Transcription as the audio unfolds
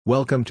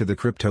Welcome to the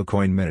Crypto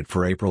Coin Minute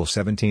for April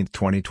 17,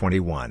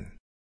 2021.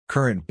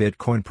 Current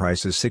Bitcoin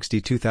price is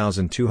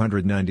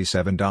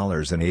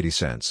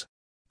 $62,297.80.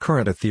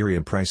 Current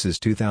Ethereum price is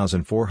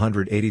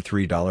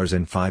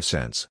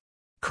 $2,483.05.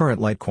 Current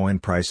Litecoin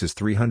price is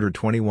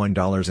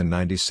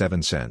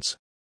 $321.97.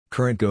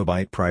 Current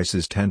GoByte price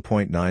is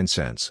 10.9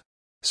 cents.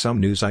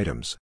 Some news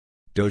items.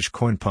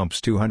 Dogecoin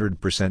pumps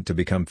 200% to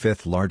become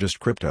fifth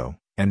largest crypto,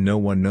 and no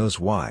one knows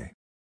why.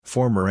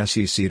 Former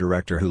SEC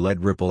director who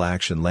led Ripple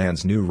Action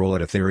lands new role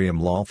at Ethereum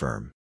law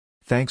firm.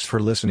 Thanks for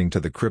listening to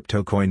the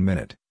Crypto Coin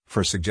Minute.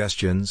 For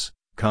suggestions,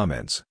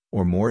 comments,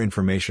 or more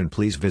information,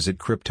 please visit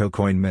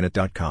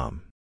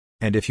CryptoCoinMinute.com.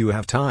 And if you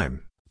have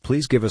time,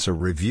 please give us a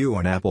review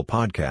on Apple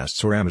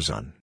Podcasts or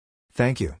Amazon. Thank you.